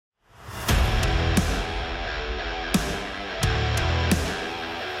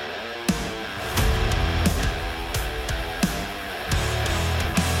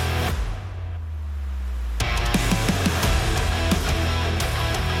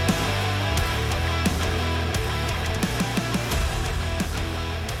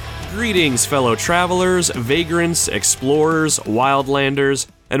Greetings, fellow travelers, vagrants, explorers, wildlanders,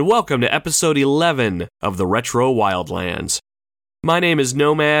 and welcome to episode 11 of the Retro Wildlands. My name is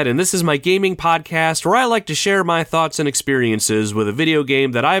Nomad, and this is my gaming podcast where I like to share my thoughts and experiences with a video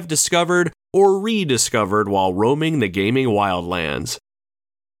game that I've discovered or rediscovered while roaming the gaming wildlands.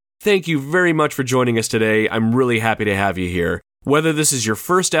 Thank you very much for joining us today. I'm really happy to have you here. Whether this is your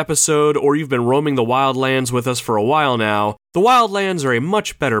first episode or you've been roaming the wildlands with us for a while now, the wildlands are a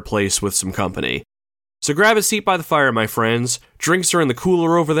much better place with some company. So grab a seat by the fire, my friends. Drinks are in the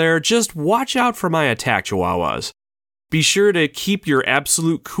cooler over there. Just watch out for my attack chihuahuas. Be sure to keep your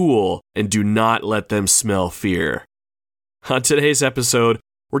absolute cool and do not let them smell fear. On today's episode,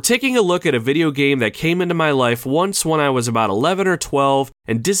 we're taking a look at a video game that came into my life once when I was about 11 or 12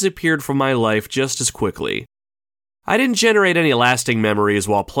 and disappeared from my life just as quickly. I didn't generate any lasting memories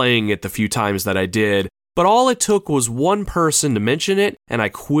while playing it the few times that I did, but all it took was one person to mention it and I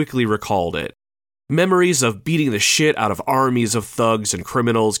quickly recalled it. Memories of beating the shit out of armies of thugs and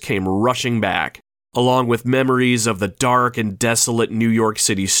criminals came rushing back, along with memories of the dark and desolate New York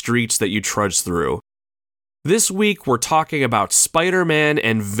City streets that you trudge through. This week we're talking about Spiderman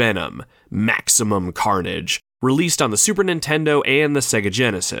and Venom, Maximum Carnage, released on the Super Nintendo and the Sega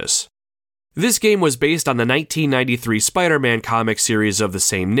Genesis. This game was based on the 1993 Spider-Man comic series of the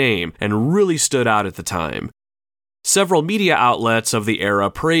same name, and really stood out at the time. Several media outlets of the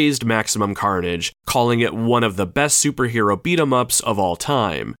era praised Maximum Carnage, calling it one of the best superhero beat-em-ups of all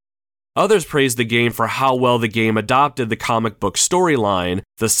time. Others praised the game for how well the game adopted the comic book storyline,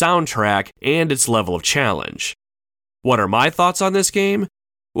 the soundtrack, and its level of challenge. What are my thoughts on this game?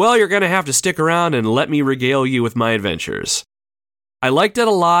 Well, you're going to have to stick around and let me regale you with my adventures. I liked it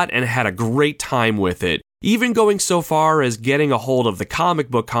a lot and had a great time with it, even going so far as getting a hold of the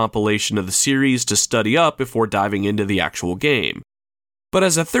comic book compilation of the series to study up before diving into the actual game. But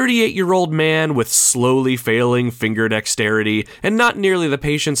as a 38-year-old man with slowly failing finger dexterity and not nearly the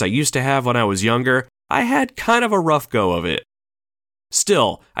patience I used to have when I was younger, I had kind of a rough go of it.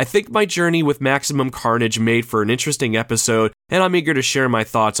 Still, I think my journey with Maximum Carnage made for an interesting episode, and I'm eager to share my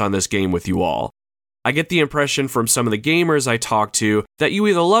thoughts on this game with you all. I get the impression from some of the gamers I talk to that you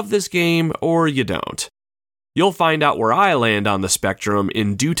either love this game or you don't. You'll find out where I land on the spectrum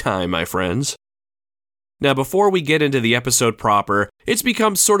in due time, my friends. Now, before we get into the episode proper, it's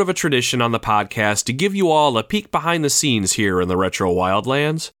become sort of a tradition on the podcast to give you all a peek behind the scenes here in the Retro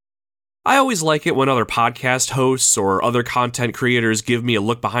Wildlands. I always like it when other podcast hosts or other content creators give me a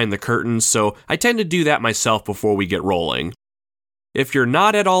look behind the curtains, so I tend to do that myself before we get rolling. If you're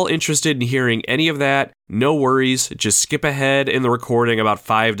not at all interested in hearing any of that, no worries, just skip ahead in the recording about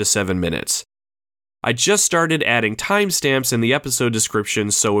 5 to 7 minutes. I just started adding timestamps in the episode description,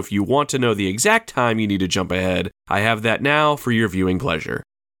 so if you want to know the exact time you need to jump ahead, I have that now for your viewing pleasure.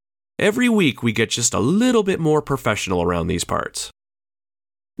 Every week we get just a little bit more professional around these parts.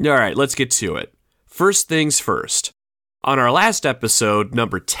 Alright, let's get to it. First things first. On our last episode,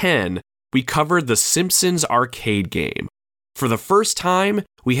 number 10, we covered the Simpsons arcade game. For the first time,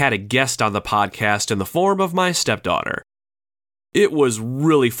 we had a guest on the podcast in the form of my stepdaughter. It was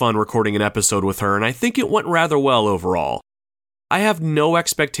really fun recording an episode with her, and I think it went rather well overall. I have no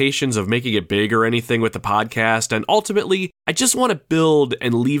expectations of making it big or anything with the podcast, and ultimately, I just want to build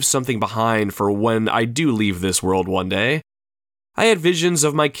and leave something behind for when I do leave this world one day. I had visions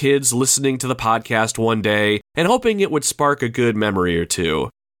of my kids listening to the podcast one day, and hoping it would spark a good memory or two.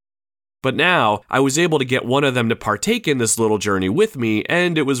 But now, I was able to get one of them to partake in this little journey with me,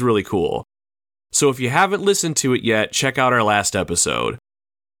 and it was really cool. So if you haven't listened to it yet, check out our last episode.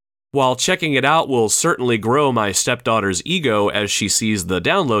 While checking it out will certainly grow my stepdaughter's ego as she sees the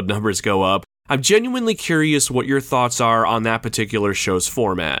download numbers go up, I'm genuinely curious what your thoughts are on that particular show's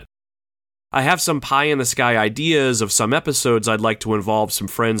format. I have some pie-in-the-sky ideas of some episodes I'd like to involve some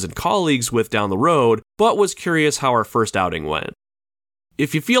friends and colleagues with down the road, but was curious how our first outing went.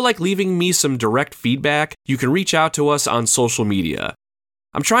 If you feel like leaving me some direct feedback, you can reach out to us on social media.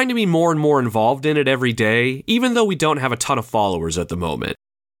 I'm trying to be more and more involved in it every day, even though we don't have a ton of followers at the moment.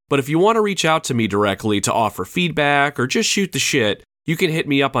 But if you want to reach out to me directly to offer feedback or just shoot the shit, you can hit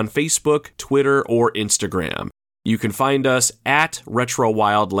me up on Facebook, Twitter, or Instagram. You can find us at Retro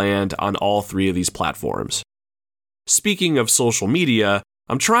Wildland on all three of these platforms. Speaking of social media,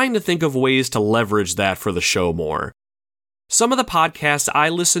 I'm trying to think of ways to leverage that for the show more. Some of the podcasts I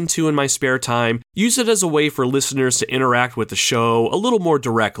listen to in my spare time use it as a way for listeners to interact with the show a little more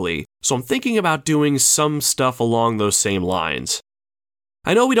directly, so I'm thinking about doing some stuff along those same lines.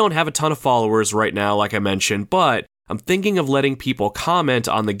 I know we don't have a ton of followers right now, like I mentioned, but I'm thinking of letting people comment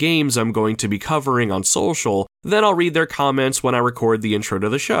on the games I'm going to be covering on social, then I'll read their comments when I record the intro to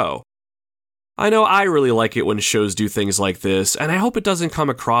the show. I know I really like it when shows do things like this, and I hope it doesn't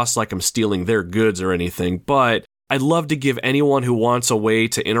come across like I'm stealing their goods or anything, but I'd love to give anyone who wants a way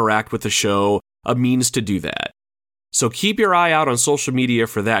to interact with the show a means to do that. So keep your eye out on social media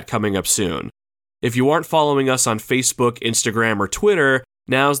for that coming up soon. If you aren't following us on Facebook, Instagram, or Twitter,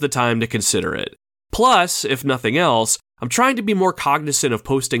 now's the time to consider it. Plus, if nothing else, I'm trying to be more cognizant of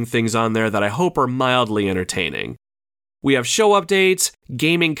posting things on there that I hope are mildly entertaining. We have show updates,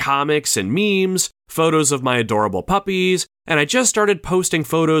 gaming comics and memes, photos of my adorable puppies, and I just started posting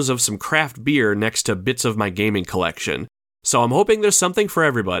photos of some craft beer next to bits of my gaming collection. So I'm hoping there's something for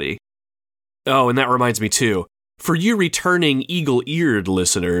everybody. Oh, and that reminds me too. For you returning eagle-eared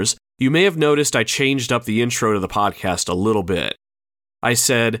listeners, you may have noticed I changed up the intro to the podcast a little bit. I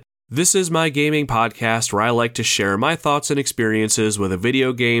said, "This is my gaming podcast where I like to share my thoughts and experiences with a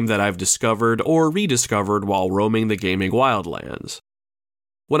video game that I've discovered or rediscovered while roaming the gaming wildlands."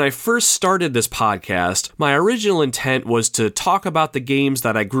 When I first started this podcast, my original intent was to talk about the games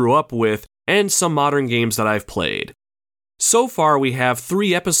that I grew up with and some modern games that I've played. So far, we have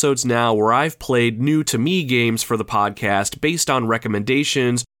 3 episodes now where I've played new-to-me games for the podcast based on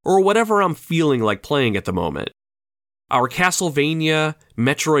recommendations or whatever I'm feeling like playing at the moment. Our Castlevania,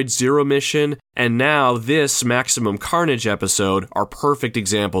 Metroid Zero Mission, and now this Maximum Carnage episode are perfect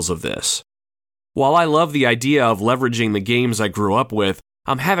examples of this. While I love the idea of leveraging the games I grew up with,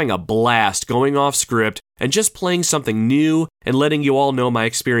 I'm having a blast going off script and just playing something new and letting you all know my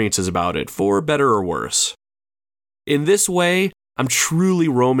experiences about it, for better or worse. In this way, I'm truly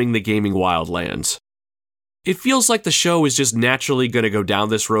roaming the gaming wildlands. It feels like the show is just naturally going to go down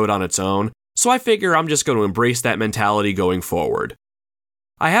this road on its own, so I figure I'm just going to embrace that mentality going forward.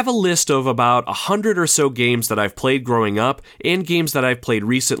 I have a list of about 100 or so games that I've played growing up and games that I've played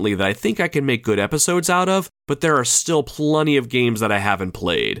recently that I think I can make good episodes out of, but there are still plenty of games that I haven't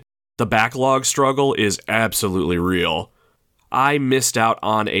played. The backlog struggle is absolutely real. I missed out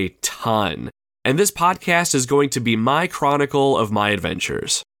on a ton. And this podcast is going to be my chronicle of my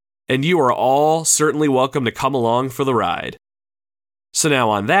adventures. And you are all certainly welcome to come along for the ride. So now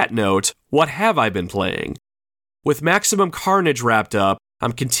on that note, what have I been playing? With Maximum Carnage wrapped up,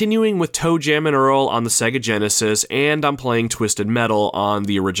 I'm continuing with Toe Jam and Earl on the Sega Genesis, and I'm playing Twisted Metal on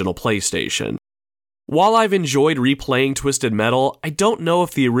the original PlayStation. While I've enjoyed replaying Twisted Metal, I don't know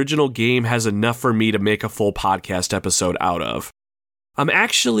if the original game has enough for me to make a full podcast episode out of. I'm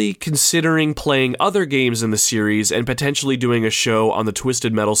actually considering playing other games in the series and potentially doing a show on the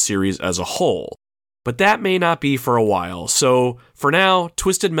Twisted Metal series as a whole. But that may not be for a while, so for now,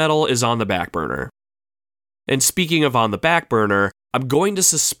 Twisted Metal is on the back burner. And speaking of on the back burner, I'm going to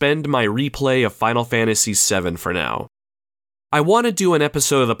suspend my replay of Final Fantasy VII for now. I want to do an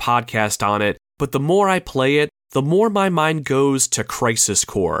episode of the podcast on it, but the more I play it, the more my mind goes to Crisis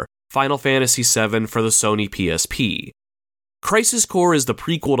Core, Final Fantasy VII for the Sony PSP. Crisis Core is the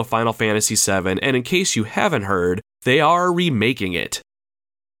prequel to Final Fantasy VII, and in case you haven't heard, they are remaking it.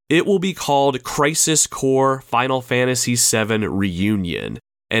 It will be called Crisis Core Final Fantasy VII Reunion,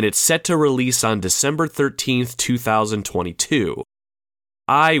 and it's set to release on December 13th, 2022.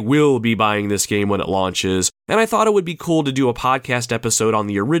 I will be buying this game when it launches, and I thought it would be cool to do a podcast episode on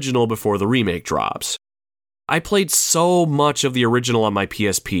the original before the remake drops. I played so much of the original on my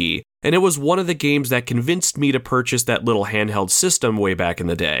PSP, and it was one of the games that convinced me to purchase that little handheld system way back in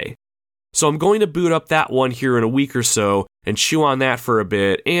the day. So I'm going to boot up that one here in a week or so and chew on that for a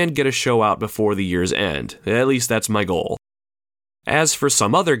bit and get a show out before the year's end. At least that's my goal. As for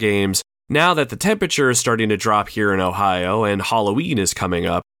some other games, now that the temperature is starting to drop here in Ohio and Halloween is coming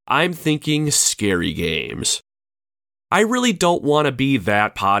up, I'm thinking scary games. I really don't want to be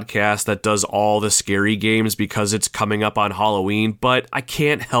that podcast that does all the scary games because it's coming up on Halloween, but I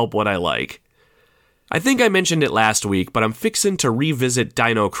can't help what I like. I think I mentioned it last week, but I'm fixing to revisit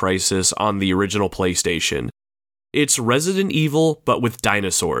Dino Crisis on the original PlayStation. It's Resident Evil, but with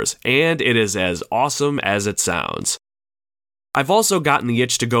dinosaurs, and it is as awesome as it sounds. I've also gotten the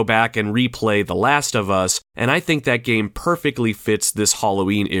itch to go back and replay The Last of Us, and I think that game perfectly fits this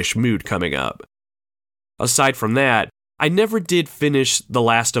Halloween-ish mood coming up. Aside from that, I never did finish The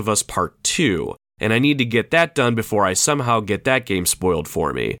Last of Us Part 2, and I need to get that done before I somehow get that game spoiled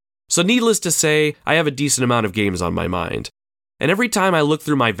for me. So needless to say, I have a decent amount of games on my mind. And every time I look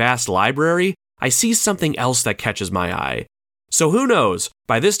through my vast library, I see something else that catches my eye. So who knows,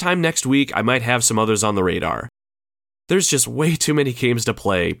 by this time next week I might have some others on the radar. There's just way too many games to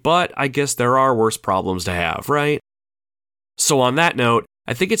play, but I guess there are worse problems to have, right? So on that note,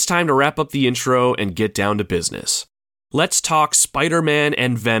 I think it's time to wrap up the intro and get down to business. Let's talk Spiderman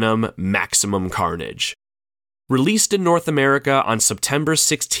and Venom Maximum Carnage. Released in North America on September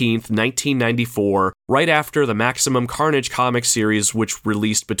 16, 1994, right after the Maximum Carnage comic series, which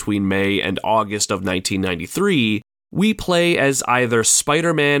released between May and August of 1993, we play as either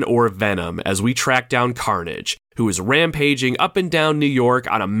Spider-Man or Venom as we track down Carnage, who is rampaging up and down New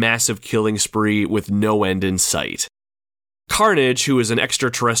York on a massive killing spree with no end in sight. Carnage, who is an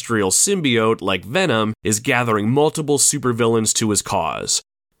extraterrestrial symbiote like Venom, is gathering multiple supervillains to his cause.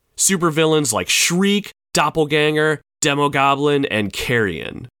 Supervillains like Shriek, Doppelganger, Demogoblin, and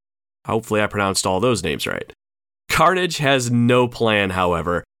Carrion. Hopefully I pronounced all those names right. Carnage has no plan,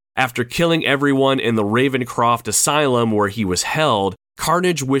 however. After killing everyone in the Ravencroft Asylum where he was held,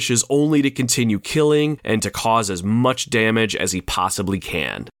 Carnage wishes only to continue killing and to cause as much damage as he possibly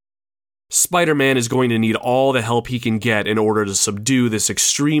can. Spider-Man is going to need all the help he can get in order to subdue this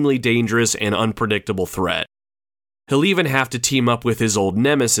extremely dangerous and unpredictable threat. He'll even have to team up with his old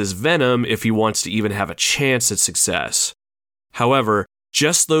nemesis Venom if he wants to even have a chance at success. However,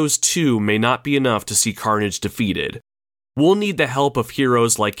 just those two may not be enough to see Carnage defeated. We'll need the help of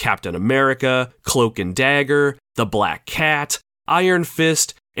heroes like Captain America, Cloak and Dagger, the Black Cat, Iron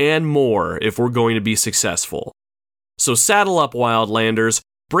Fist, and more if we're going to be successful. So saddle up, Wildlanders,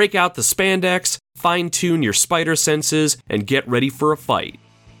 break out the spandex, fine-tune your spider senses, and get ready for a fight.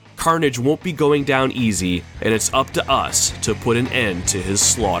 Carnage won't be going down easy, and it's up to us to put an end to his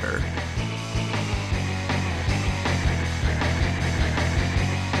slaughter.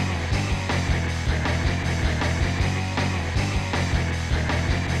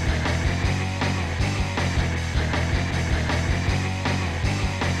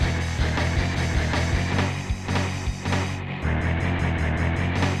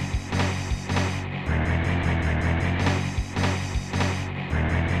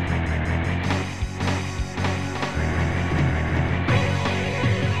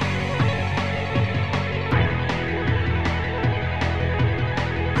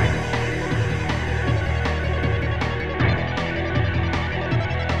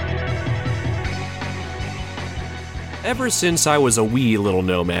 Ever since I was a wee little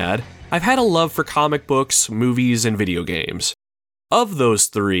nomad, I've had a love for comic books, movies, and video games. Of those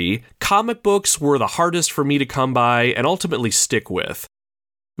three, comic books were the hardest for me to come by and ultimately stick with.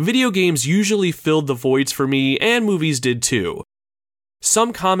 Video games usually filled the voids for me, and movies did too.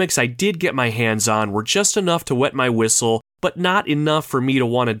 Some comics I did get my hands on were just enough to wet my whistle, but not enough for me to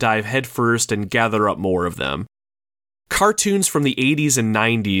want to dive headfirst and gather up more of them. Cartoons from the 80s and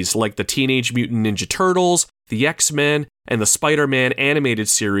 90s like the Teenage Mutant Ninja Turtles, the X-Men, and the Spider-Man animated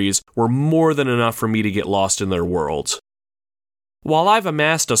series were more than enough for me to get lost in their worlds. While I've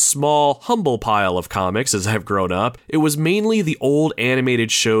amassed a small, humble pile of comics as I've grown up, it was mainly the old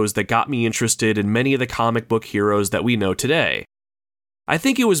animated shows that got me interested in many of the comic book heroes that we know today. I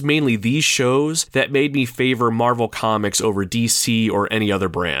think it was mainly these shows that made me favor Marvel Comics over DC or any other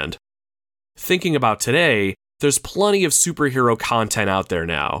brand. Thinking about today, there's plenty of superhero content out there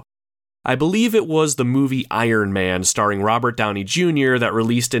now. I believe it was the movie Iron Man starring Robert Downey Jr. that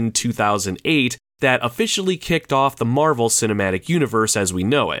released in 2008 that officially kicked off the Marvel Cinematic Universe as we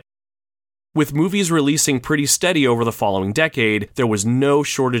know it. With movies releasing pretty steady over the following decade, there was no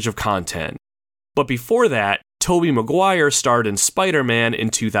shortage of content. But before that, Tobey Maguire starred in Spider-Man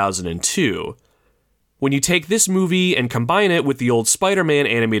in 2002. When you take this movie and combine it with the old Spider-Man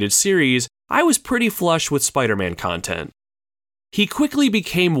animated series, I was pretty flush with Spider-Man content. He quickly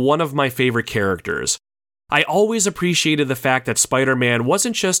became one of my favorite characters. I always appreciated the fact that Spider-Man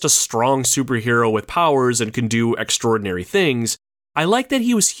wasn't just a strong superhero with powers and can do extraordinary things. I liked that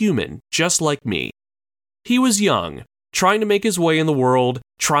he was human, just like me. He was young, trying to make his way in the world,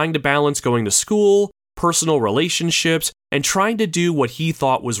 trying to balance going to school, personal relationships, and trying to do what he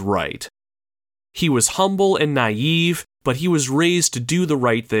thought was right. He was humble and naive, but he was raised to do the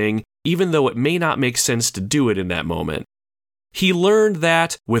right thing, even though it may not make sense to do it in that moment. He learned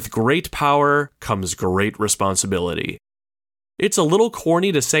that, with great power comes great responsibility. It's a little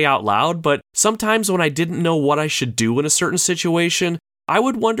corny to say out loud, but sometimes when I didn't know what I should do in a certain situation, I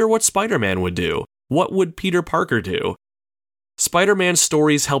would wonder what Spider-Man would do. What would Peter Parker do? Spider-Man's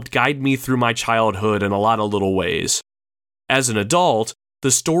stories helped guide me through my childhood in a lot of little ways. As an adult,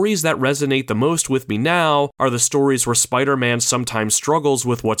 the stories that resonate the most with me now are the stories where Spider-Man sometimes struggles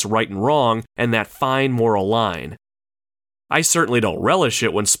with what's right and wrong and that fine moral line. I certainly don't relish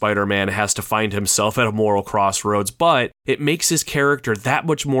it when Spider-Man has to find himself at a moral crossroads, but it makes his character that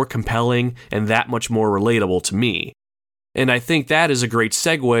much more compelling and that much more relatable to me. And I think that is a great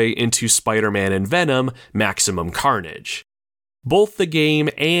segue into Spider-Man and Venom, Maximum Carnage. Both the game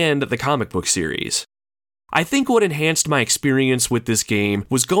and the comic book series. I think what enhanced my experience with this game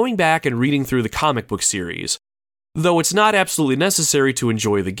was going back and reading through the comic book series. Though it's not absolutely necessary to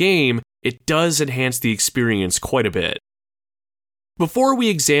enjoy the game, it does enhance the experience quite a bit. Before we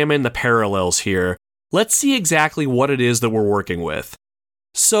examine the parallels here, let's see exactly what it is that we're working with.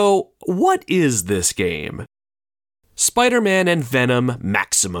 So, what is this game? Spider-Man and Venom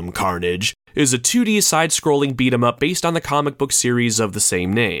Maximum Carnage is a 2D side-scrolling beat-em-up based on the comic book series of the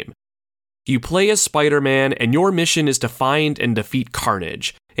same name. You play as Spider-Man, and your mission is to find and defeat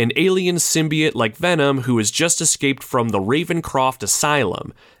Carnage, an alien symbiote like Venom who has just escaped from the Ravencroft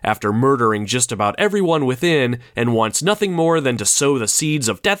Asylum after murdering just about everyone within and wants nothing more than to sow the seeds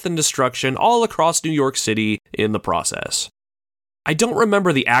of death and destruction all across New York City in the process. I don't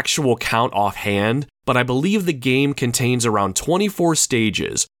remember the actual count offhand, but I believe the game contains around 24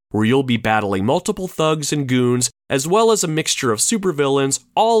 stages, where you'll be battling multiple thugs and goons, as well as a mixture of supervillains,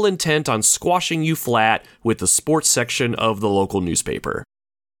 all intent on squashing you flat with the sports section of the local newspaper.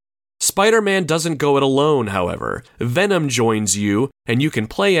 Spider-Man doesn't go it alone, however. Venom joins you, and you can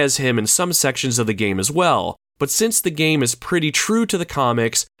play as him in some sections of the game as well, but since the game is pretty true to the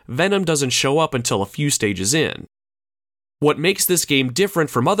comics, Venom doesn't show up until a few stages in. What makes this game different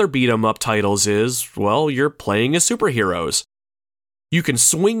from other beat-em-up titles is, well, you're playing as superheroes. You can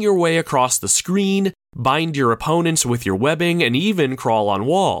swing your way across the screen, bind your opponents with your webbing, and even crawl on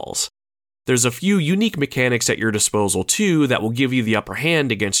walls. There's a few unique mechanics at your disposal too that will give you the upper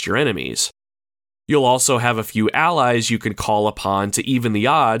hand against your enemies. You'll also have a few allies you can call upon to even the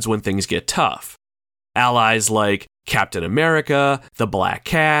odds when things get tough. Allies like Captain America, the Black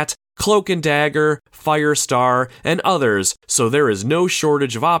Cat, Cloak and Dagger, Firestar, and others, so there is no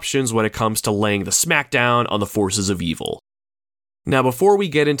shortage of options when it comes to laying the smackdown on the forces of evil. Now, before we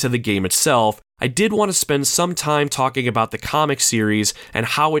get into the game itself, I did want to spend some time talking about the comic series and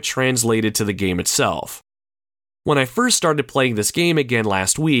how it translated to the game itself. When I first started playing this game again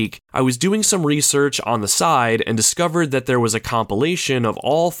last week, I was doing some research on the side and discovered that there was a compilation of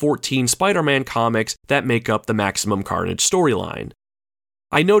all 14 Spider-Man comics that make up the Maximum Carnage storyline.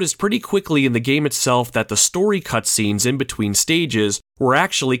 I noticed pretty quickly in the game itself that the story cutscenes in between stages were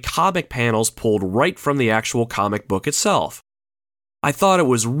actually comic panels pulled right from the actual comic book itself. I thought it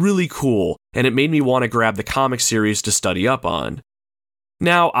was really cool, and it made me want to grab the comic series to study up on.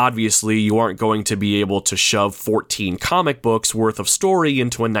 Now, obviously, you aren't going to be able to shove 14 comic books worth of story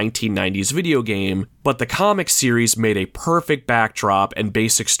into a 1990s video game, but the comic series made a perfect backdrop and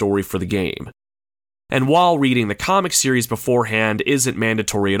basic story for the game. And while reading the comic series beforehand isn't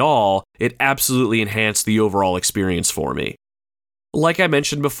mandatory at all, it absolutely enhanced the overall experience for me. Like I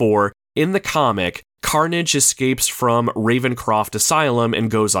mentioned before, in the comic, Carnage escapes from Ravencroft Asylum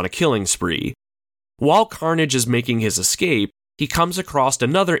and goes on a killing spree. While Carnage is making his escape, he comes across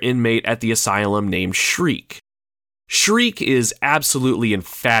another inmate at the asylum named Shriek. Shriek is absolutely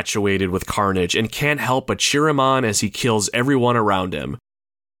infatuated with Carnage and can't help but cheer him on as he kills everyone around him.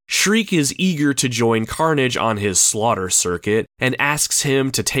 Shriek is eager to join Carnage on his slaughter circuit and asks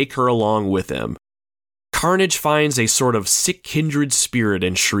him to take her along with him. Carnage finds a sort of sick kindred spirit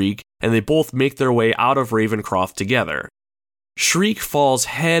in Shriek, and they both make their way out of Ravencroft together. Shriek falls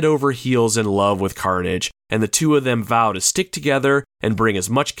head over heels in love with Carnage, and the two of them vow to stick together and bring as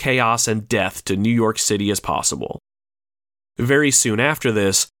much chaos and death to New York City as possible. Very soon after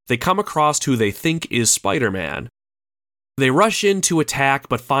this, they come across who they think is Spider-Man. They rush in to attack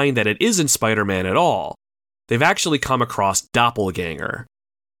but find that it isn't Spider-Man at all. They've actually come across Doppelganger.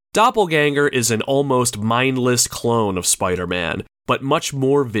 Doppelganger is an almost mindless clone of Spider-Man, but much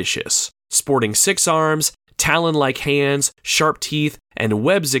more vicious, sporting 6 arms, talon-like hands, sharp teeth, and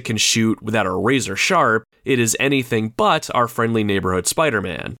webs it can shoot that are razor sharp. It is anything but our friendly neighborhood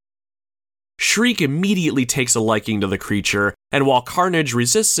Spider-Man. Shriek immediately takes a liking to the creature, and while Carnage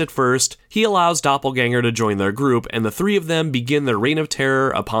resists at first, he allows Doppelganger to join their group, and the three of them begin their reign of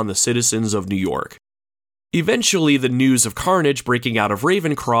terror upon the citizens of New York. Eventually, the news of Carnage breaking out of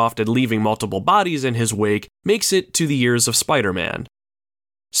Ravencroft and leaving multiple bodies in his wake makes it to the ears of Spider-Man.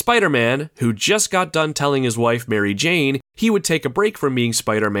 Spider-Man, who just got done telling his wife Mary Jane he would take a break from being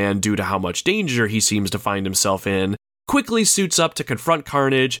Spider-Man due to how much danger he seems to find himself in, quickly suits up to confront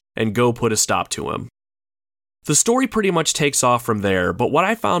Carnage and go put a stop to him. The story pretty much takes off from there, but what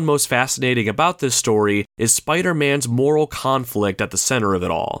I found most fascinating about this story is Spider-Man's moral conflict at the center of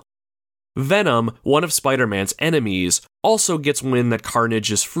it all. Venom, one of Spider-Man's enemies, also gets wind that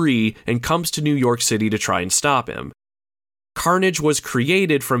Carnage is free and comes to New York City to try and stop him. Carnage was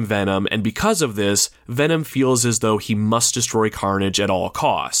created from Venom, and because of this, Venom feels as though he must destroy Carnage at all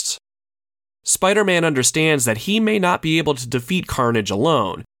costs. Spider-Man understands that he may not be able to defeat Carnage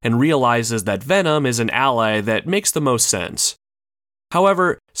alone, and realizes that Venom is an ally that makes the most sense.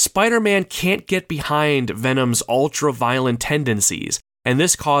 However, Spider-Man can't get behind Venom's ultra-violent tendencies, and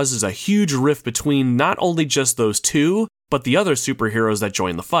this causes a huge rift between not only just those two, but the other superheroes that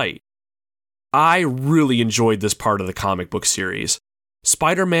join the fight. I really enjoyed this part of the comic book series.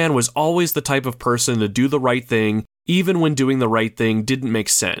 Spider-Man was always the type of person to do the right thing, even when doing the right thing didn't make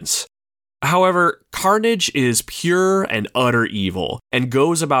sense. However, Carnage is pure and utter evil, and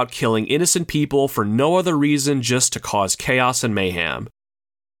goes about killing innocent people for no other reason just to cause chaos and mayhem.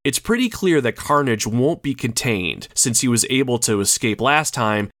 It's pretty clear that Carnage won't be contained, since he was able to escape last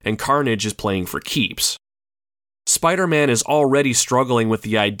time, and Carnage is playing for keeps. Spider-Man is already struggling with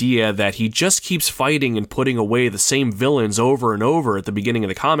the idea that he just keeps fighting and putting away the same villains over and over at the beginning of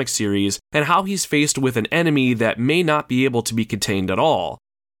the comic series, and how he's faced with an enemy that may not be able to be contained at all.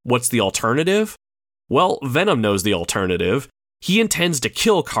 What's the alternative? Well, Venom knows the alternative. He intends to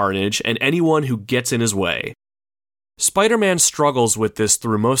kill Carnage and anyone who gets in his way. Spider-Man struggles with this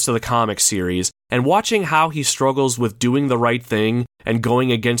through most of the comic series, and watching how he struggles with doing the right thing and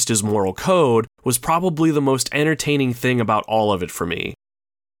going against his moral code was probably the most entertaining thing about all of it for me.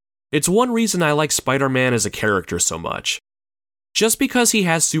 It's one reason I like Spider-Man as a character so much. Just because he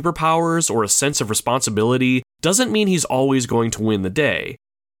has superpowers or a sense of responsibility doesn't mean he's always going to win the day.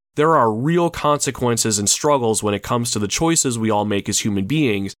 There are real consequences and struggles when it comes to the choices we all make as human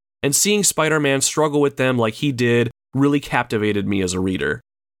beings, and seeing Spider-Man struggle with them like he did really captivated me as a reader.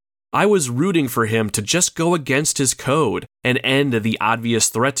 I was rooting for him to just go against his code and end the obvious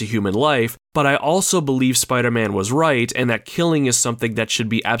threat to human life, but I also believe Spider-Man was right and that killing is something that should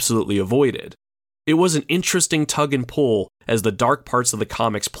be absolutely avoided. It was an interesting tug and pull as the dark parts of the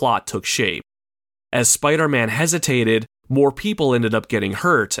comic's plot took shape. As Spider-Man hesitated, more people ended up getting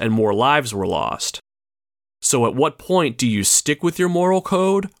hurt and more lives were lost. So at what point do you stick with your moral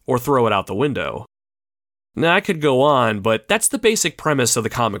code or throw it out the window? Now, I could go on, but that's the basic premise of the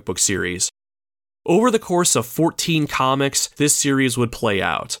comic book series. Over the course of 14 comics, this series would play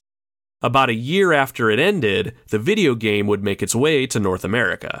out. About a year after it ended, the video game would make its way to North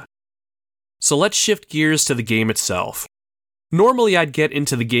America. So let's shift gears to the game itself. Normally I'd get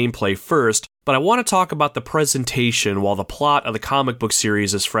into the gameplay first, but I want to talk about the presentation while the plot of the comic book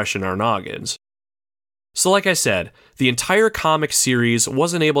series is fresh in our noggins. So like I said, the entire comic series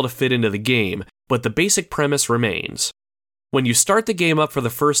wasn't able to fit into the game, but the basic premise remains. When you start the game up for the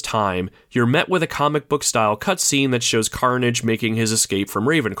first time, you're met with a comic book style cutscene that shows Carnage making his escape from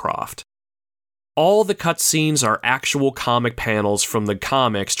Ravencroft. All the cutscenes are actual comic panels from the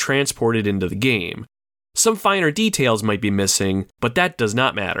comics transported into the game. Some finer details might be missing, but that does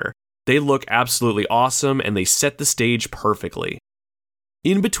not matter. They look absolutely awesome and they set the stage perfectly.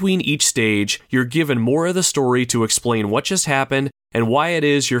 In between each stage, you're given more of the story to explain what just happened and why it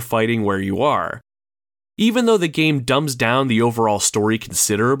is you're fighting where you are. Even though the game dumbs down the overall story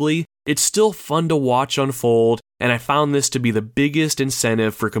considerably, it's still fun to watch unfold, and I found this to be the biggest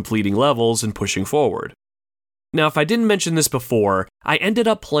incentive for completing levels and pushing forward. Now, if I didn't mention this before, I ended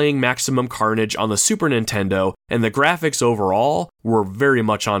up playing Maximum Carnage on the Super Nintendo, and the graphics overall were very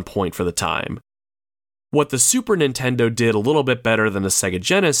much on point for the time. What the Super Nintendo did a little bit better than the Sega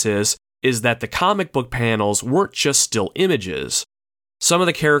Genesis is that the comic book panels weren't just still images. Some of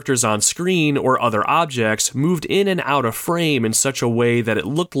the characters on screen or other objects moved in and out of frame in such a way that it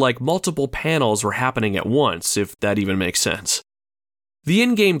looked like multiple panels were happening at once, if that even makes sense. The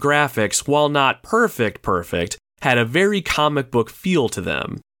in-game graphics, while not perfect, had a very comic book feel to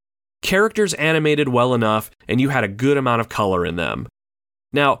them. Characters animated well enough, and you had a good amount of color in them.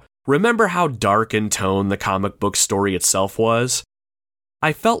 Now, remember how dark in tone the comic book story itself was?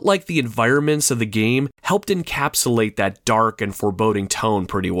 I felt like the environments of the game helped encapsulate that dark and foreboding tone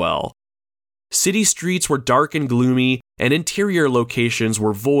pretty well. City streets were dark and gloomy, and interior locations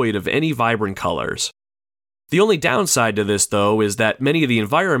were void of any vibrant colors. The only downside to this, though, is that many of the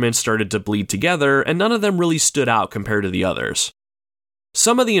environments started to bleed together, and none of them really stood out compared to the others.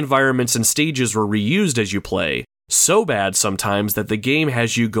 Some of the environments and stages were reused as you play, so bad sometimes that the game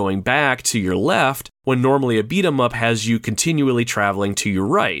has you going back to your left when normally a beat-em-up has you continually traveling to your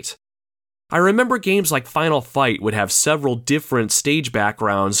right. I remember games like Final Fight would have several different stage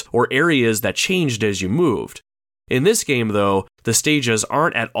backgrounds or areas that changed as you moved. In this game, though, the stages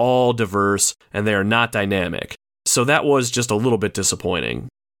aren't at all diverse and they are not dynamic, so that was just a little bit disappointing.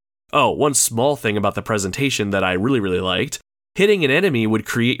 Oh, one small thing about the presentation that I really liked. Hitting an enemy would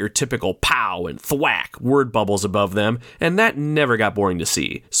create your typical pow and thwack word bubbles above them, and that never got boring to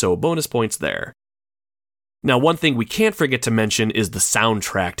see, so bonus points there. Now, one thing we can't forget to mention is the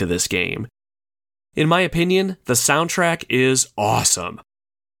soundtrack to this game. In my opinion, the soundtrack is awesome.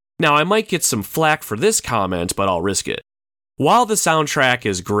 Now, I might get some flack for this comment, but I'll risk it. While the soundtrack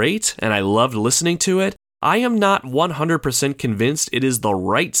is great, and I loved listening to it, I am not 100% convinced it is the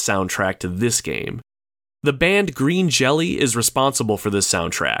right soundtrack to this game. The band Green Jelly is responsible for this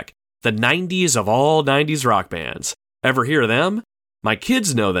soundtrack, the 90s of all 90s rock bands. Ever hear them? My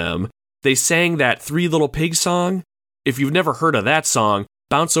kids know them. They sang that Three Little Pigs song. If you've never heard of that song,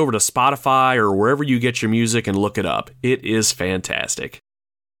 bounce over to Spotify or wherever you get your music and look it up. It is fantastic.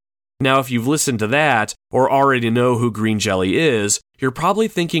 Now, if you've listened to that, or already know who Green Jelly is, you're probably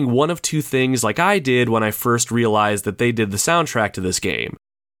thinking one of two things like I did when I first realized that they did the soundtrack to this game.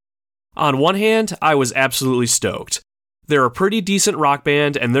 On one hand, I was absolutely stoked. They're a pretty decent rock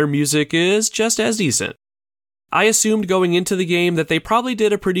band and their music is just as decent. I assumed going into the game that they probably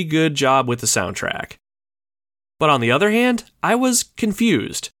did a pretty good job with the soundtrack. But on the other hand, I was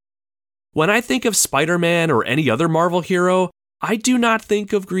confused. When I think of Spider-Man or any other Marvel hero, I do not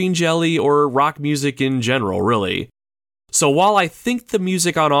think of Green Jelly or rock music in general, really. So while I think the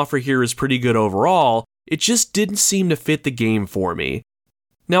music on offer here is pretty good overall, it just didn't seem to fit the game for me.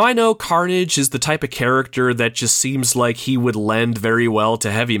 Now I know Carnage is the type of character that just seems like he would lend very well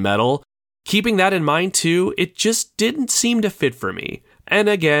to heavy metal. Keeping that in mind too, it just didn't seem to fit for me. And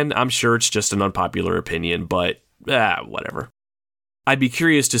again, I'm sure it's just an unpopular opinion, but whatever. I'd be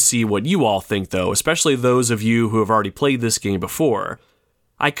curious to see what you all think though, especially those of you who have already played this game before.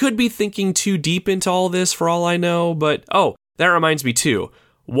 I could be thinking too deep into all this for all I know, but that reminds me too.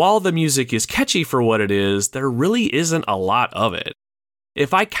 While the music is catchy for what it is, there really isn't a lot of it.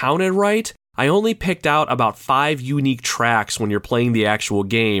 If I counted right, I only picked out about 5 unique tracks when you're playing the actual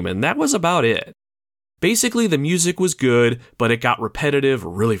game, and that was about it. Basically, the music was good, but it got repetitive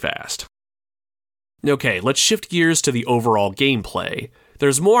really fast. Okay, let's shift gears to the overall gameplay.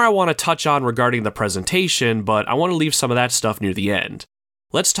 There's more I want to touch on regarding the presentation, but I want to leave some of that stuff near the end.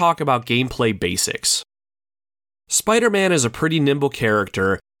 Let's talk about gameplay basics. Spider-Man is a pretty nimble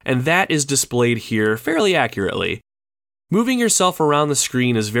character, and that is displayed here fairly accurately. Moving yourself around the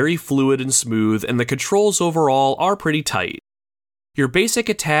screen is very fluid and smooth, and the controls overall are pretty tight. Your basic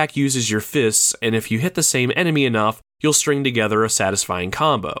attack uses your fists, and if you hit the same enemy enough, you'll string together a satisfying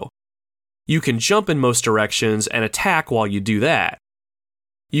combo. You can jump in most directions and attack while you do that.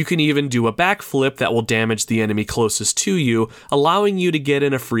 You can even do a backflip that will damage the enemy closest to you, allowing you to get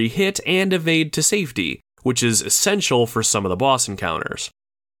in a free hit and evade to safety, which is essential for some of the boss encounters.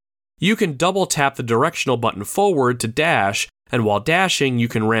 You can double tap the directional button forward to dash, and while dashing you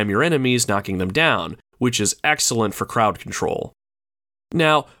can ram your enemies, knocking them down, which is excellent for crowd control.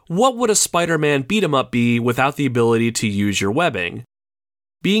 Now, what would a Spider-Man beat-em-up be without the ability to use your webbing?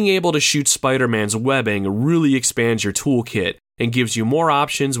 Being able to shoot Spider-Man's webbing really expands your toolkit and gives you more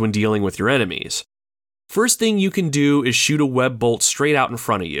options when dealing with your enemies. First thing you can do is shoot a web bolt straight out in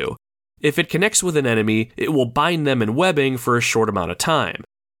front of you. If it connects with an enemy, it will bind them in webbing for a short amount of time.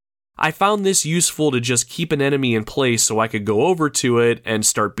 I found this useful to just keep an enemy in place so I could go over to it and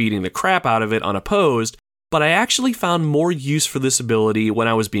start beating the crap out of it unopposed, but I actually found more use for this ability when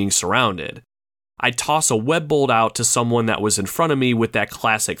I was being surrounded. I'd toss a web bolt out to someone that was in front of me with that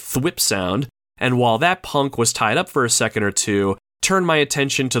classic thwip sound, and while that punk was tied up for a second or two, turn my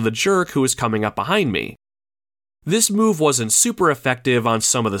attention to the jerk who was coming up behind me. This move wasn't super effective on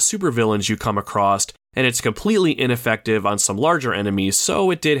some of the supervillains you come across, and it's completely ineffective on some larger enemies,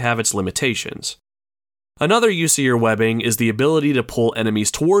 so it did have its limitations. Another use of your webbing is the ability to pull enemies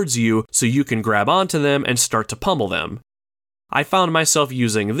towards you so you can grab onto them and start to pummel them. I found myself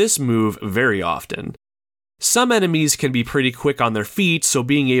using this move very often. Some enemies can be pretty quick on their feet, so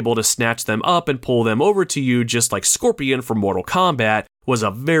being able to snatch them up and pull them over to you just like Scorpion from Mortal Kombat was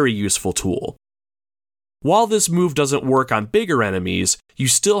a very useful tool. While this move doesn't work on bigger enemies, you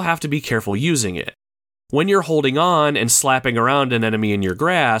still have to be careful using it. When you're holding on and slapping around an enemy in your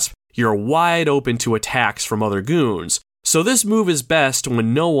grasp, you're wide open to attacks from other goons, so this move is best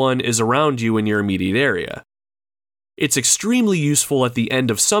when no one is around you in your immediate area. It's extremely useful at the end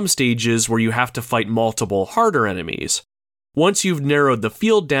of some stages where you have to fight multiple harder enemies. Once you've narrowed the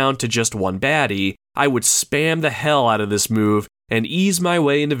field down to just one baddie, I would spam the hell out of this move and ease my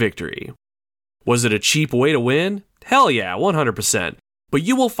way into victory. Was it a cheap way to win? Hell yeah, 100%. But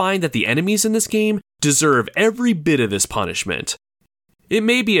you will find that the enemies in this game deserve every bit of this punishment. It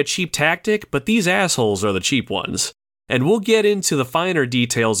may be a cheap tactic, but these assholes are the cheap ones. And we'll get into the finer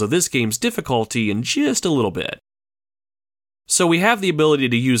details of this game's difficulty in just a little bit. So we have the ability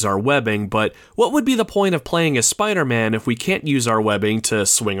to use our webbing, but what would be the point of playing as Spider-Man if we can't use our webbing to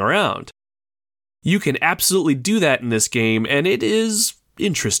swing around? You can absolutely do that in this game, and it is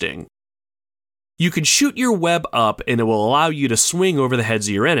interesting. You can shoot your web up and it will allow you to swing over the heads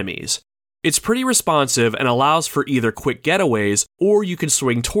of your enemies. It's pretty responsive and allows for either quick getaways, or you can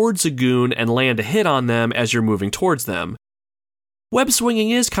swing towards a goon and land a hit on them as you're moving towards them. Web swinging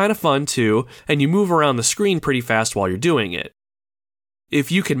is kind of fun too, and you move around the screen pretty fast while you're doing it.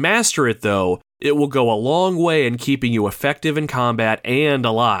 If you can master it though, it will go a long way in keeping you effective in combat and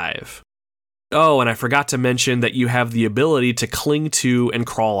alive. Oh, and I forgot to mention that you have the ability to cling to and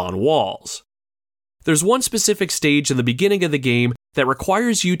crawl on walls. There's one specific stage in the beginning of the game that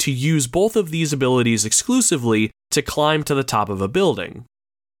requires you to use both of these abilities exclusively to climb to the top of a building.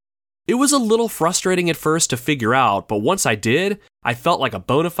 It was a little frustrating at first to figure out, but once I did, I felt like a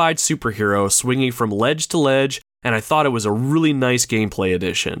bona fide superhero swinging from ledge to ledge, and I thought it was a really nice gameplay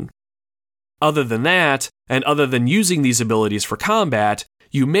addition. Other than that, and other than using these abilities for combat,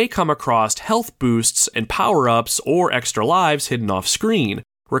 you may come across health boosts and power-ups or extra lives hidden off screen,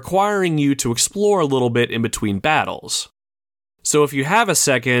 requiring you to explore a little bit in between battles. So if you have a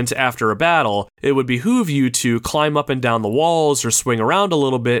second after a battle, it would behoove you to climb up and down the walls or swing around a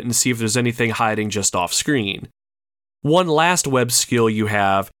little bit and see if there's anything hiding just off screen. One last web skill you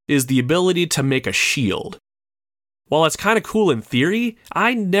have is the ability to make a shield. While it's kind of cool in theory,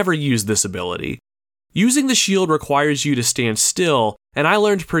 I never used this ability. Using the shield requires you to stand still, and I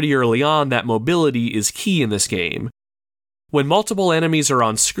learned pretty early on that mobility is key in this game. When multiple enemies are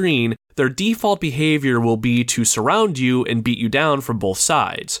on screen, their default behavior will be to surround you and beat you down from both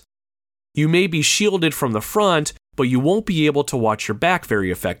sides. You may be shielded from the front, but you won't be able to watch your back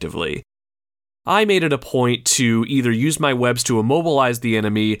very effectively. I made it a point to either use my webs to immobilize the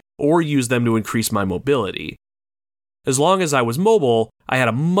enemy or use them to increase my mobility. As long as I was mobile, I had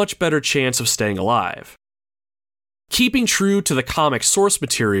a much better chance of staying alive. Keeping true to the comic source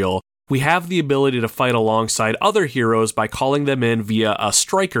material, we have the ability to fight alongside other heroes by calling them in via a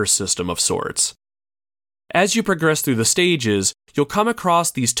striker system of sorts. As you progress through the stages, you'll come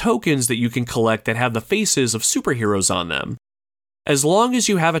across these tokens that you can collect that have the faces of superheroes on them. As long as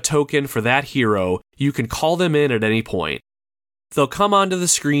you have a token for that hero, you can call them in at any point. They'll come onto the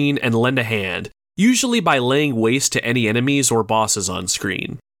screen and lend a hand, usually by laying waste to any enemies or bosses on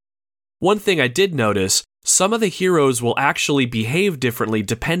screen. One thing I did notice, some of the heroes will actually behave differently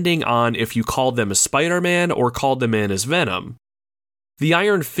depending on if you called them as Spiderman or called them in as Venom. The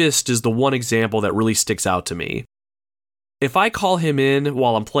Iron Fist is the one example that really sticks out to me. If I call him in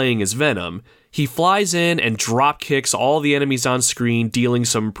while I'm playing as Venom, he flies in and drop kicks all the enemies on screen, dealing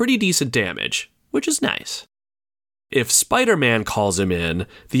some pretty decent damage, which is nice. If Spider-Man calls him in,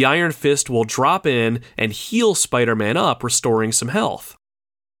 the Iron Fist will drop in and heal Spider-Man up, restoring some health.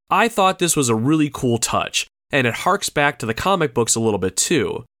 I thought this was a really cool touch, and it harks back to the comic books a little bit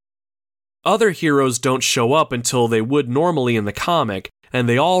too. Other heroes don't show up until they would normally in the comic, and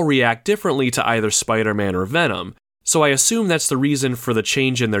they all react differently to either Spider-Man or Venom, so I assume that's the reason for the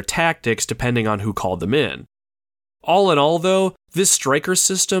change in their tactics depending on who called them in. All in all though, this striker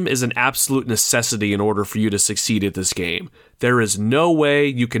system is an absolute necessity in order for you to succeed at this game. There is no way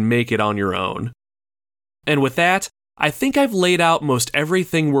you can make it on your own. And with that, I think I've laid out most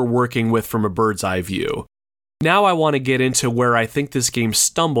everything we're working with from a bird's eye view. Now I want to get into where I think this game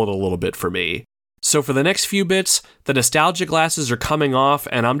stumbled a little bit for me. So for the next few bits, the nostalgia glasses are coming off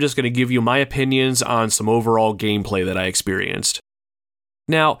and I'm just going to give you my opinions on some overall gameplay that I experienced.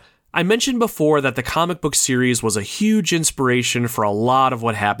 Now, I mentioned before that the comic book series was a huge inspiration for a lot of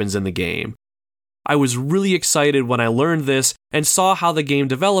what happens in the game. I was really excited when I learned this and saw how the game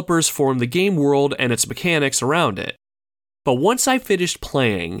developers formed the game world and its mechanics around it. But once I finished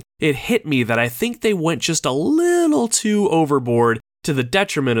playing, it hit me that I think they went just a little too overboard to the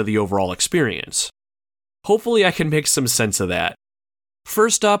detriment of the overall experience. Hopefully I can make some sense of that.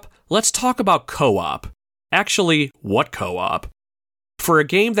 First up, let's talk about co-op. Actually, what co-op? For a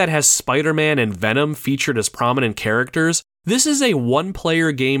game that has Spider-Man and Venom featured as prominent characters, this is a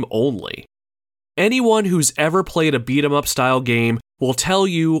one-player game only. Anyone who's ever played a beat-em-up style game will tell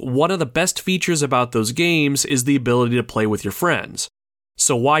you one of the best features about those games is the ability to play with your friends.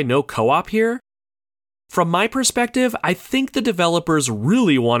 So why no co-op here? From my perspective, I think the developers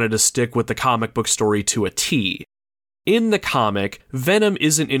really wanted to stick with the comic book story to a T. In the comic, Venom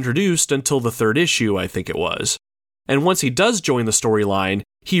isn't introduced until the 3rd issue, I think it was. And once he does join the storyline,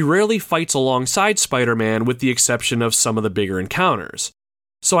 he rarely fights alongside Spider-Man with the exception of some of the bigger encounters.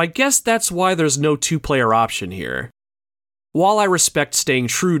 So I guess that's why there's no 2-player option here. While I respect staying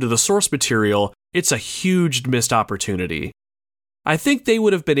true to the source material, it's a huge missed opportunity. I think they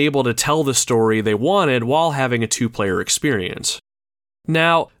would have been able to tell the story they wanted while having a 2-player experience.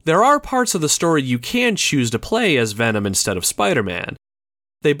 Now, there are parts of the story you can choose to play as Venom instead of Spider-Man.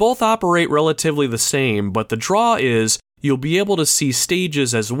 They both operate relatively the same, but the draw is you'll be able to see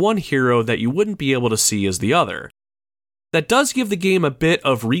stages as one hero that you wouldn't be able to see as the other. That does give the game a bit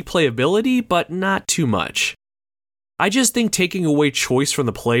of replayability, but not too much. I just think taking away choice from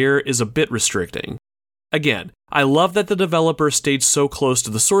the player is a bit restricting. Again, I love that the developer stayed so close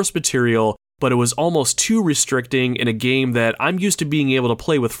to the source material, but it was almost too restricting in a game that I'm used to being able to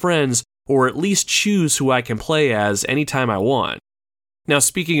play with friends, or at least choose who I can play as anytime I want. Now,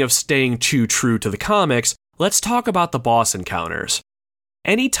 speaking of staying too true to the comics, let's talk about the boss encounters.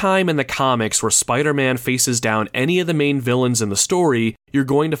 Any time in the comics where Spider-Man faces down any of the main villains in the story, you're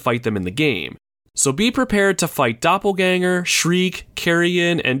going to fight them in the game. So be prepared to fight Doppelganger, Shriek,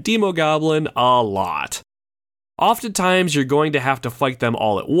 Carrion, and Demogoblin a lot. Oftentimes, you're going to have to fight them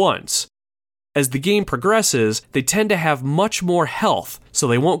all at once. As the game progresses, they tend to have much more health, so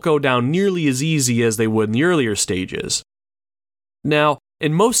they won't go down nearly as easy as they would in the earlier stages. Now,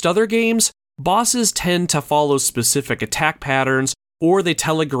 in most other games, bosses tend to follow specific attack patterns, or they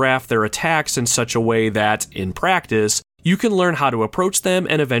telegraph their attacks in such a way that, in practice, you can learn how to approach them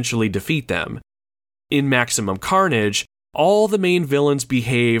and eventually defeat them. In Maximum Carnage, all the main villains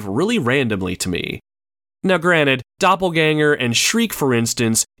behave really randomly to me. Now granted, Doppelganger and Shriek, for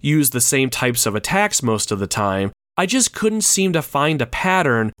instance, use the same types of attacks most of the time. I just couldn't seem to find a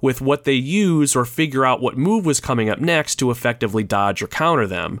pattern with what they use or figure out what move was coming up next to effectively dodge or counter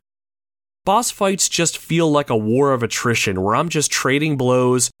them. Boss fights just feel like a war of attrition where I'm just trading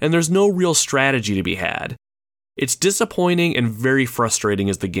blows and there's no real strategy to be had. It's disappointing and very frustrating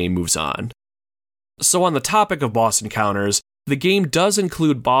as the game moves on. So on the topic of boss encounters, the game does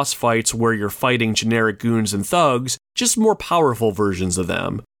include boss fights where you're fighting generic goons and thugs, just more powerful versions of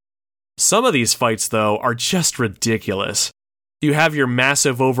them. Some of these fights, though, are just ridiculous. You have your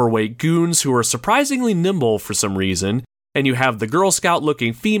massive overweight goons who are surprisingly nimble for some reason, and you have the Girl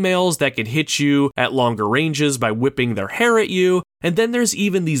Scout-looking females that can hit you at longer ranges by whipping their hair at you, and then there's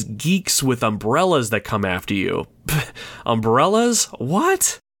even these geeks with umbrellas that come after you. Umbrellas?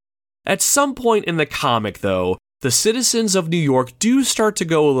 What? At some point in the comic, though, the citizens of New York do start to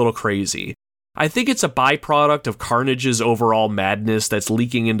go a little crazy. I think it's a byproduct of Carnage's overall madness that's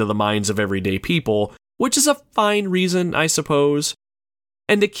leaking into the minds of everyday people, which is a fine reason, I suppose.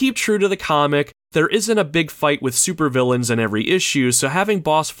 And to keep true to the comic, there isn't a big fight with supervillains in every issue, so having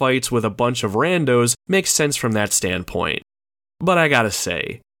boss fights with a bunch of randos makes sense from that standpoint. But I gotta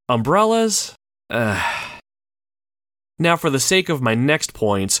say, umbrellas? Now for the sake of my next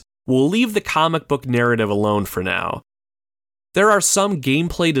points, we'll leave the comic book narrative alone for now. There are some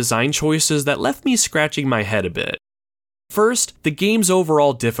gameplay design choices that left me scratching my head a bit. First, the game's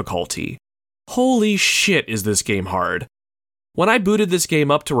overall difficulty. Holy shit, is this game hard. When I booted this game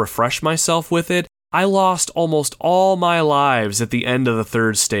up to refresh myself with it, I lost almost all my lives at the end of the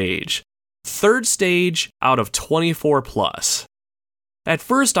third stage. Third stage out of 24 plus. At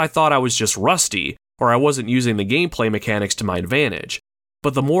first I thought I was just rusty, or I wasn't using the gameplay mechanics to my advantage.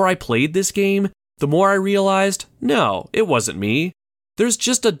 But the more I played this game, the more I realized, no, it wasn't me. There's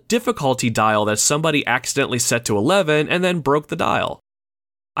just a difficulty dial that somebody accidentally set to 11 and then broke the dial.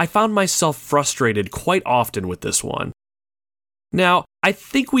 I found myself frustrated quite often with this one. Now, I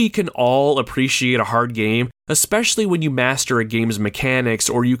think we can all appreciate a hard game, especially when you master a game's mechanics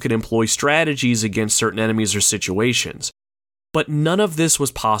or you can employ strategies against certain enemies or situations. But none of this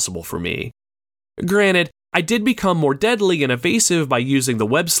was possible for me. Granted, I did become more deadly and evasive by using the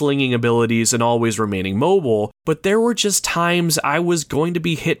web-slinging abilities and always remaining mobile, but there were just times I was going to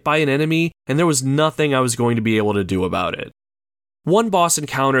be hit by an enemy and there was nothing I was going to be able to do about it. One boss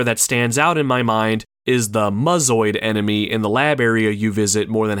encounter that stands out in my mind is the Muzzoid enemy in the lab area you visit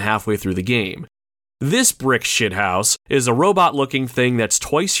more than halfway through the game. This brick shithouse is a robot-looking thing that's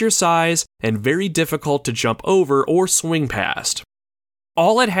twice your size and very difficult to jump over or swing past.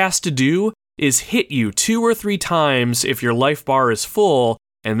 All it has to do is hit you 2 or 3 times if your life bar is full,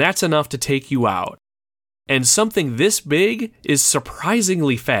 and that's enough to take you out. And something this big is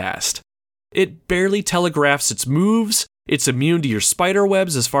surprisingly fast. It barely telegraphs its moves, it's immune to your spider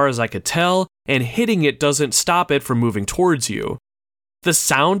webs as far as I could tell, and hitting it doesn't stop it from moving towards you. The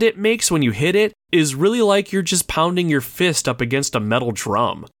sound it makes when you hit it is really like you're just pounding your fist up against a metal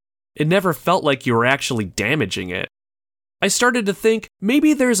drum. It never felt like you were actually damaging it. I started to think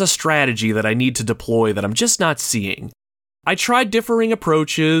maybe there's a strategy that I need to deploy that I'm just not seeing. I tried differing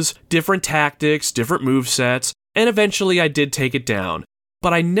approaches, different tactics, different movesets, and eventually I did take it down,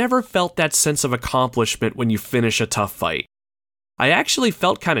 but I never felt that sense of accomplishment when you finish a tough fight. I actually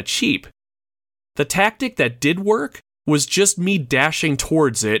felt kind of cheap. The tactic that did work was just me dashing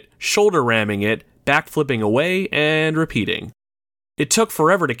towards it, shoulder ramming it, backflipping away, and repeating. It took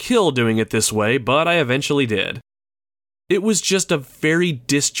forever to kill doing it this way, but I eventually did. It was just a very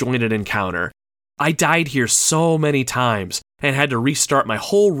disjointed encounter. I died here so many times and had to restart my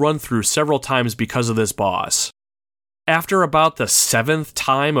whole run-through several times because of this boss. After about the 7th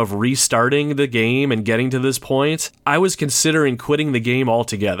time of restarting the game and getting to this point, I was considering quitting the game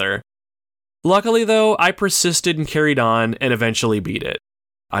altogether. Luckily though, I persisted and carried on and eventually beat it.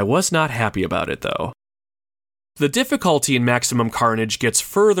 I was not happy about it though. The difficulty in Maximum Carnage gets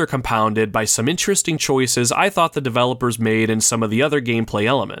further compounded by some interesting choices I thought the developers made in some of the other gameplay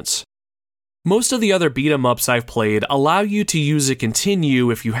elements. Most of the other beat-em-ups I've played allow you to use a continue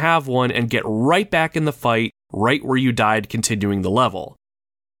if you have one and get right back in the fight right where you died continuing the level.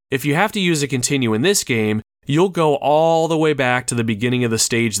 If you have to use a continue in this game, you'll go all the way back to the beginning of the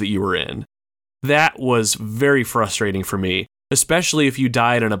stage that you were in. That was very frustrating for me, especially if you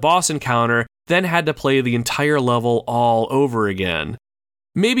died in a boss encounter, then had to play the entire level all over again.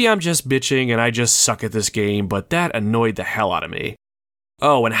 Maybe I'm just bitching and I just suck at this game, but that annoyed the hell out of me.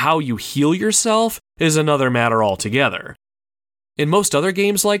 Oh, and how you heal yourself is another matter altogether. In most other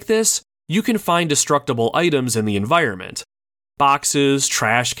games like this, you can find destructible items in the environment. Boxes,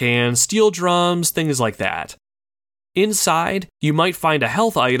 trash cans, steel drums, things like that. Inside, you might find a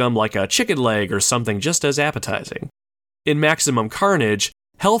health item like a chicken leg or something just as appetizing. In Maximum Carnage,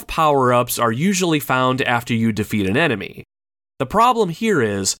 health power-ups are usually found after you defeat an enemy. The problem here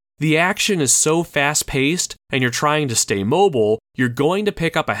is, the action is so fast-paced and you're trying to stay mobile, you're going to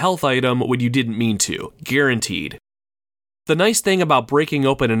pick up a health item when you didn't mean to, guaranteed. The nice thing about breaking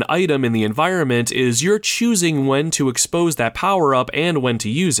open an item in the environment is you're choosing when to expose that power-up and when to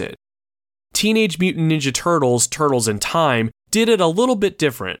use it. Teenage Mutant Ninja Turtles: Turtles in Time did it a little bit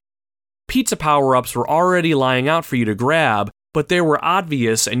different. Pizza power-ups were already lying out for you to grab, but they were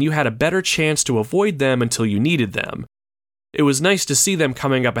obvious and you had a better chance to avoid them until you needed them. It was nice to see them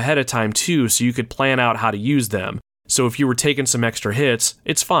coming up ahead of time too, so you could plan out how to use them. So if you were taking some extra hits,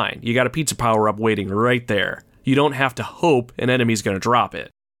 it's fine. You got a pizza power-up waiting right there. You don't have to hope an enemy's going to drop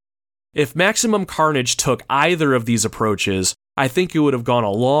it. If Maximum Carnage took either of these approaches, I think it would have gone a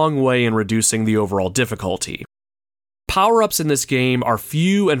long way in reducing the overall difficulty. Power-ups in this game are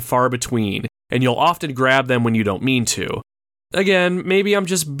few and far between, and you'll often grab them when you don't mean to. Again, maybe I'm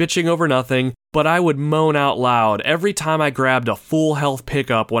just bitching over nothing, but I would moan out loud every time I grabbed a full health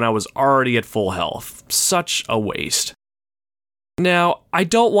pickup when I was already at full health. Such a waste. Now, I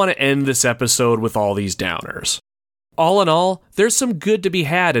don't want to end this episode with all these downers. All in all, there's some good to be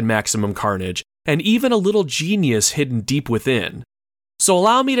had in Maximum Carnage, and even a little genius hidden deep within. So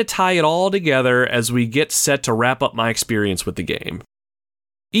allow me to tie it all together as we get set to wrap up my experience with the game.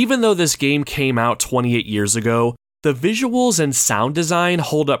 Even though this game came out 28 years ago, the visuals and sound design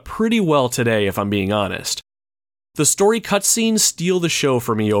hold up pretty well today if I'm being honest. The story cutscenes steal the show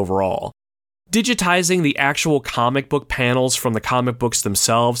for me overall. Digitizing the actual comic book panels from the comic books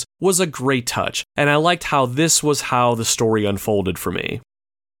themselves was a great touch, and I liked how this was how the story unfolded for me.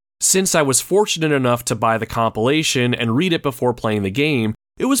 Since I was fortunate enough to buy the compilation and read it before playing the game,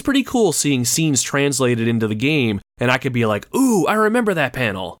 it was pretty cool seeing scenes translated into the game, and I could be like, ooh, I remember that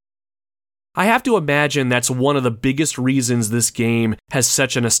panel. I have to imagine that's one of the biggest reasons this game has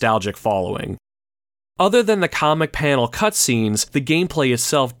such a nostalgic following. Other than the comic panel cutscenes, the gameplay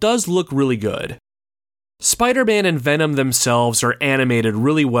itself does look really good. Spiderman and Venom themselves are animated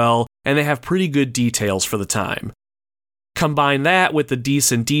really well, and they have pretty good details for the time. Combine that with the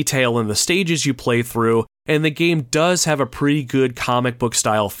decent detail in the stages you play through, and the game does have a pretty good comic book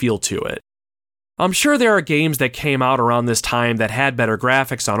style feel to it. I'm sure there are games that came out around this time that had better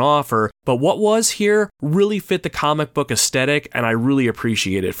graphics on offer, but what was here really fit the comic book aesthetic, and I really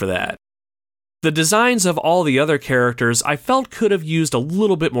appreciate it for that. The designs of all the other characters I felt could have used a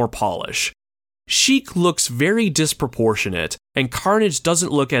little bit more polish. Sheik looks very disproportionate, and Carnage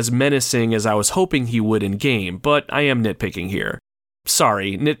doesn't look as menacing as I was hoping he would in-game, but I am nitpicking here.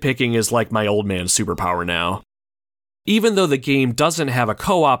 Sorry, nitpicking is like my old man's superpower now. Even though the game doesn't have a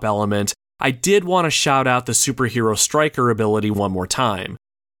co-op element, I did want to shout out the superhero striker ability one more time.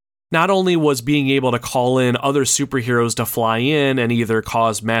 Not only was being able to call in other superheroes to fly in and either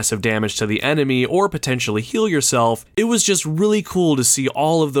cause massive damage to the enemy or potentially heal yourself, it was just really cool to see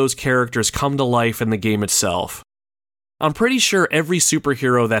all of those characters come to life in the game itself. I'm pretty sure every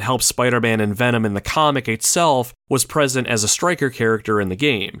superhero that helped Spider-Man and Venom in the comic itself was present as a striker character in the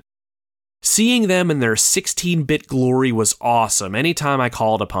game. Seeing them in their 16-bit glory was awesome anytime I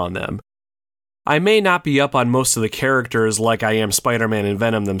called upon them. I may not be up on most of the characters like I am Spider-Man and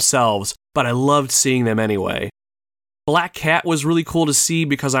Venom themselves, but I loved seeing them anyway. Black Cat was really cool to see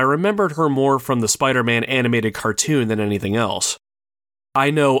because I remembered her more from the Spider-Man animated cartoon than anything else. I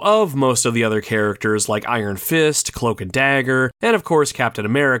know of most of the other characters like Iron Fist, Cloak and Dagger, and of course Captain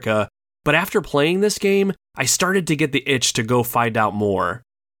America, but after playing this game, I started to get the itch to go find out more.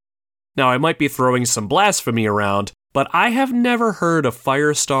 Now, I might be throwing some blasphemy around, but I have never heard of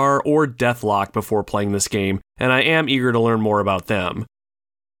Firestar or Deathlock before playing this game, and I am eager to learn more about them.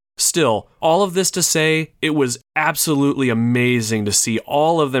 Still, all of this to say, it was absolutely amazing to see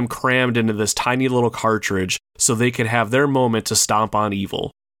all of them crammed into this tiny little cartridge so they could have their moment to stomp on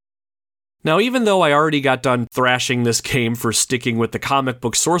evil. Now, even though I already got done thrashing this game for sticking with the comic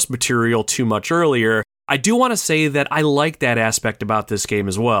book source material too much earlier, I do want to say that I like that aspect about this game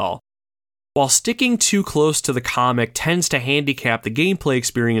as well. While sticking too close to the comic tends to handicap the gameplay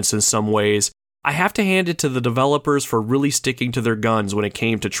experience in some ways, I have to hand it to the developers for really sticking to their guns when it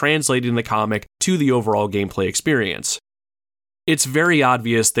came to translating the comic to the overall gameplay experience. It's very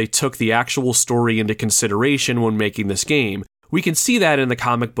obvious they took the actual story into consideration when making this game. We can see that in the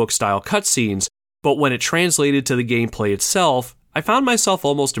comic book style cutscenes, but when it translated to the gameplay itself, I found myself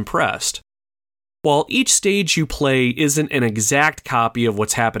almost impressed. While each stage you play isn't an exact copy of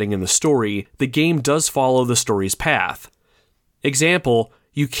what's happening in the story, the game does follow the story's path. Example,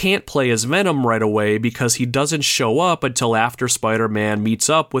 you can't play as Venom right away because he doesn't show up until after Spider-Man meets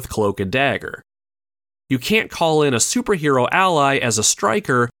up with Cloak and Dagger. You can't call in a superhero ally as a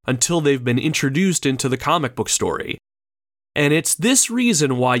Striker until they've been introduced into the comic book story. And it's this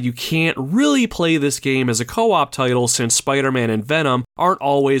reason why you can't really play this game as a co-op title since Spider-Man and Venom aren't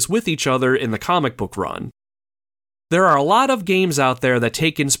always with each other in the comic book run. There are a lot of games out there that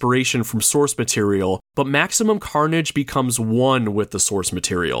take inspiration from source material, but Maximum Carnage becomes one with the source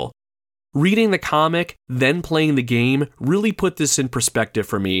material. Reading the comic, then playing the game, really put this in perspective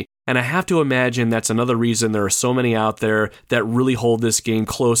for me, and I have to imagine that's another reason there are so many out there that really hold this game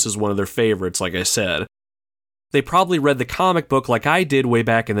close as one of their favorites, like I said. They probably read the comic book like I did way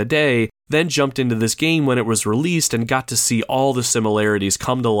back in the day, then jumped into this game when it was released and got to see all the similarities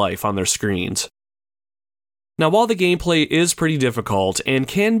come to life on their screens. Now, while the gameplay is pretty difficult and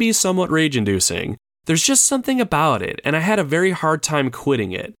can be somewhat rage-inducing, there's just something about it, and I had a very hard time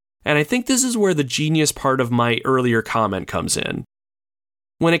quitting it, and I think this is where the genius part of my earlier comment comes in.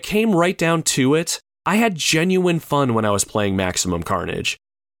 When it came right down to it, I had genuine fun when I was playing Maximum Carnage.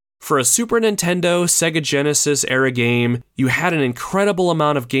 For a Super Nintendo, Sega Genesis era game, you had an incredible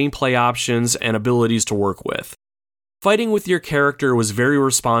amount of gameplay options and abilities to work with. Fighting with your character was very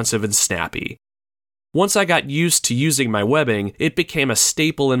responsive and snappy. Once I got used to using my webbing, it became a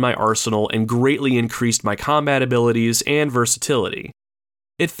staple in my arsenal and greatly increased my combat abilities and versatility.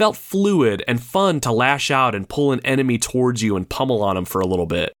 It felt fluid and fun to lash out and pull an enemy towards you and pummel on them for a little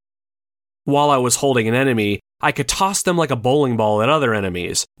bit. While I was holding an enemy, I could toss them like a bowling ball at other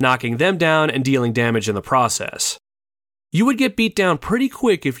enemies, knocking them down and dealing damage in the process. You would get beat down pretty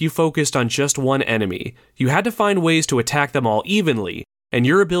quick if you focused on just one enemy. You had to find ways to attack them all evenly, and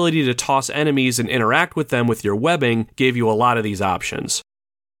your ability to toss enemies and interact with them with your webbing gave you a lot of these options.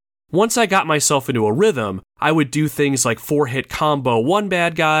 Once I got myself into a rhythm, I would do things like 4-hit combo one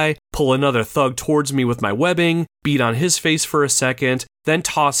bad guy, pull another thug towards me with my webbing, beat on his face for a second, then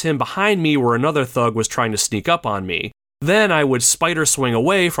toss him behind me where another thug was trying to sneak up on me. Then I would spider swing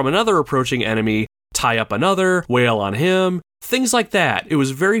away from another approaching enemy, tie up another, wail on him, things like that. It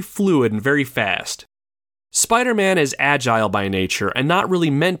was very fluid and very fast. Spider-Man is agile by nature and not really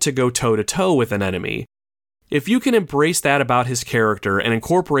meant to go toe-to-toe with an enemy. If you can embrace that about his character and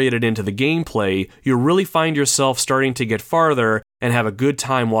incorporate it into the gameplay, you'll really find yourself starting to get farther and have a good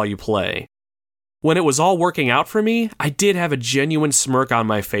time while you play. When it was all working out for me, I did have a genuine smirk on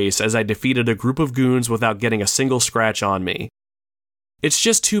my face as I defeated a group of goons without getting a single scratch on me. It's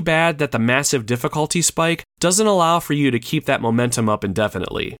just too bad that the massive difficulty spike doesn't allow for you to keep that momentum up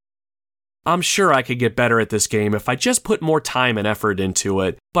indefinitely. I'm sure I could get better at this game if I just put more time and effort into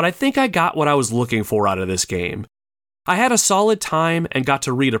it, but I think I got what I was looking for out of this game. I had a solid time and got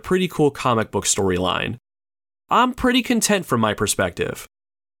to read a pretty cool comic book storyline. I'm pretty content from my perspective.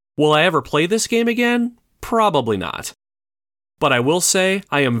 Will I ever play this game again? Probably not. But I will say,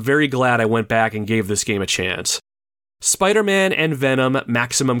 I am very glad I went back and gave this game a chance. Spider-Man and Venom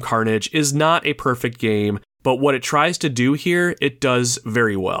Maximum Carnage is not a perfect game, but what it tries to do here, it does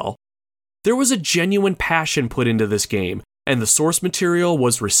very well. There was a genuine passion put into this game, and the source material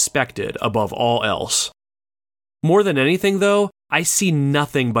was respected above all else. More than anything though, I see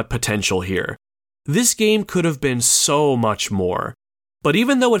nothing but potential here. This game could have been so much more. But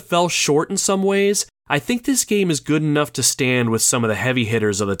even though it fell short in some ways, I think this game is good enough to stand with some of the heavy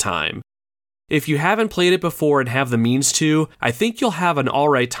hitters of the time. If you haven't played it before and have the means to, I think you'll have an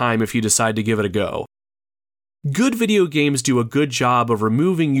alright time if you decide to give it a go. Good video games do a good job of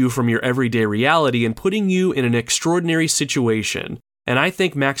removing you from your everyday reality and putting you in an extraordinary situation, and I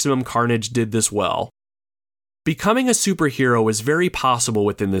think Maximum Carnage did this well. Becoming a superhero is very possible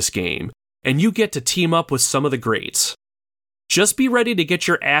within this game, and you get to team up with some of the greats. Just be ready to get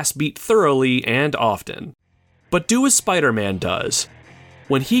your ass beat thoroughly and often. But do as Spiderman does.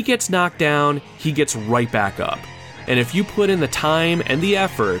 When he gets knocked down, he gets right back up. And if you put in the time and the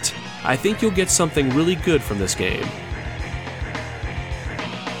effort, I think you'll get something really good from this game.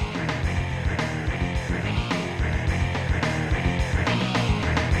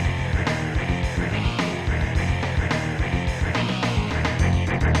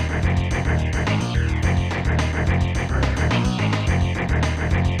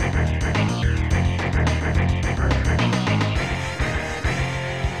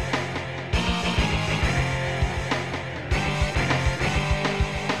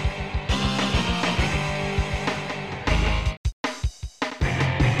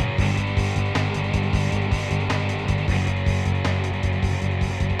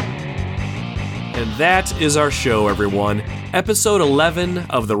 And that is our show, everyone. Episode 11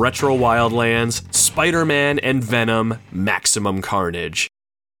 of the Retro Wildlands, Spider-Man and Venom, Maximum Carnage.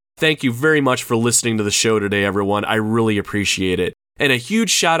 Thank you very much for listening to the show today, everyone. I really appreciate it. And a huge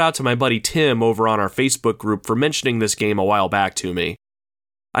shout out to my buddy Tim over on our Facebook group for mentioning this game a while back to me.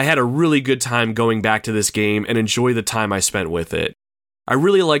 I had a really good time going back to this game and enjoy the time I spent with it. I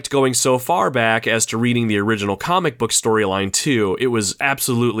really liked going so far back as to reading the original comic book storyline too. It was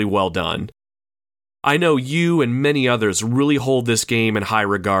absolutely well done. I know you and many others really hold this game in high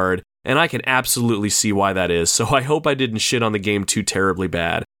regard, and I can absolutely see why that is, so I hope I didn't shit on the game too terribly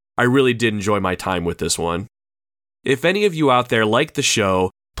bad. I really did enjoy my time with this one. If any of you out there like the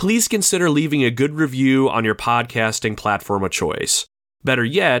show, please consider leaving a good review on your podcasting platform of choice. Better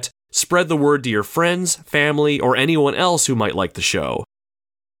yet, spread the word to your friends, family, or anyone else who might like the show.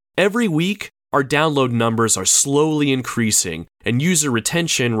 Every week, our download numbers are slowly increasing, and user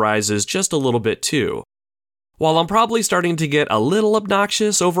retention rises just a little bit too. While I'm probably starting to get a little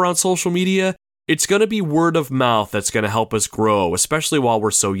obnoxious over on social media, it's going to be word of mouth that's going to help us grow, especially while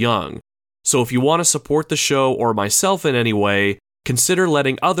we're so young. So if you want to support the show or myself in any way, consider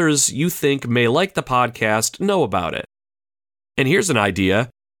letting others you think may like the podcast know about it. And here's an idea.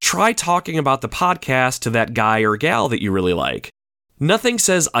 Try talking about the podcast to that guy or gal that you really like. Nothing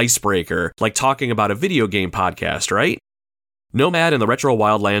says icebreaker like talking about a video game podcast, right? Nomad and the Retro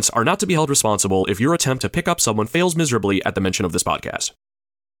Wildlands are not to be held responsible if your attempt to pick up someone fails miserably at the mention of this podcast.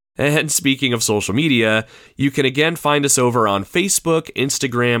 And speaking of social media, you can again find us over on Facebook,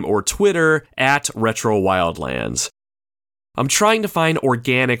 Instagram, or Twitter at Retro Wildlands. I'm trying to find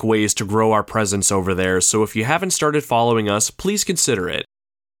organic ways to grow our presence over there, so if you haven't started following us, please consider it.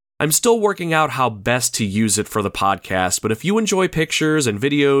 I'm still working out how best to use it for the podcast, but if you enjoy pictures and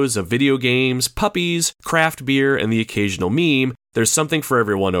videos of video games, puppies, craft beer, and the occasional meme, there's something for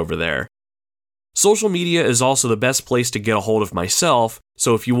everyone over there. Social media is also the best place to get a hold of myself,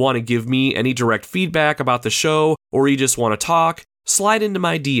 so if you want to give me any direct feedback about the show, or you just want to talk, slide into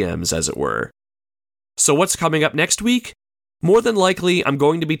my DMs, as it were. So what's coming up next week? More than likely, I'm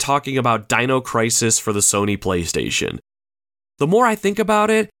going to be talking about Dino Crisis for the Sony PlayStation. The more I think about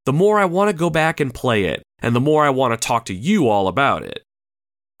it, the more I want to go back and play it, and the more I want to talk to you all about it.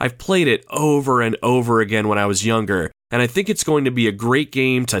 I've played it over and over again when I was younger, and I think it's going to be a great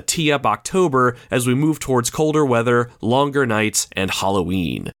game to tee up October as we move towards colder weather, longer nights, and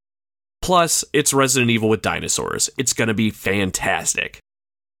Halloween. Plus, it's Resident Evil with dinosaurs. It's going to be fantastic.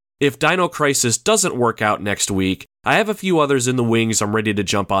 If Dino Crisis doesn't work out next week, I have a few others in the wings I'm ready to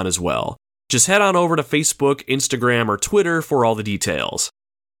jump on as well. Just head on over to Facebook, Instagram, or Twitter for all the details.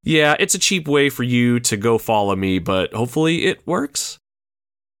 Yeah, it's a cheap way for you to go follow me, but hopefully it works.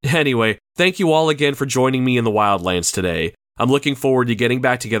 Anyway, thank you all again for joining me in the Wildlands today. I'm looking forward to getting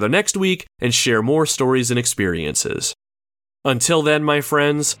back together next week and share more stories and experiences. Until then, my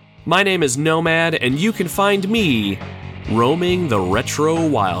friends, my name is Nomad, and you can find me roaming the Retro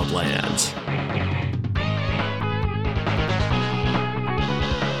Wildlands.